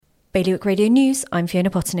Bailiwick Radio News, I'm Fiona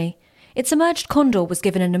Potney. Its submerged Condor was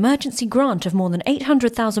given an emergency grant of more than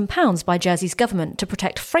 £800,000 by Jersey's government to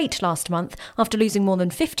protect freight last month after losing more than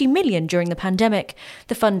 $50 million during the pandemic.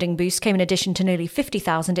 The funding boost came in addition to nearly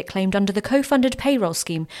 $50,000 it claimed under the co-funded payroll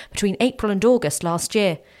scheme between April and August last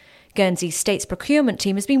year. Guernsey's state's procurement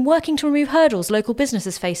team has been working to remove hurdles local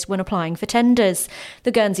businesses faced when applying for tenders.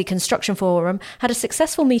 The Guernsey Construction Forum had a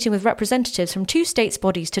successful meeting with representatives from two states'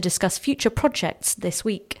 bodies to discuss future projects this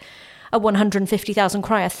week. A 150,000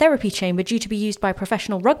 cryotherapy chamber due to be used by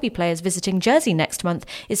professional rugby players visiting Jersey next month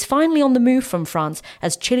is finally on the move from France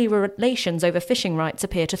as chilly relations over fishing rights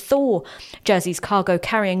appear to thaw. Jersey's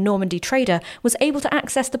cargo-carrying Normandy trader was able to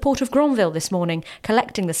access the port of Granville this morning,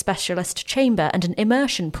 collecting the specialist chamber and an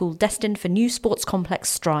immersion pool destined for new sports complex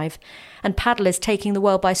Strive. And paddle is taking the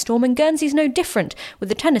world by storm, and Guernsey's no different, with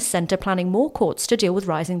the tennis centre planning more courts to deal with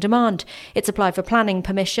rising demand. It's applied for planning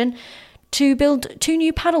permission to build 2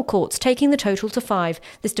 new paddle courts, taking the total to 5.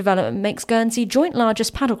 This development makes Guernsey joint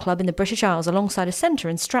largest paddle club in the British Isles alongside a centre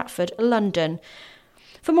in Stratford, London.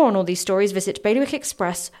 For more on all these stories, visit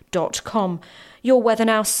bailiwickexpress.com. Your weather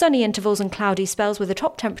now: sunny intervals and cloudy spells with a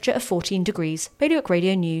top temperature of 14 degrees. Bailiwick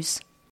Radio News.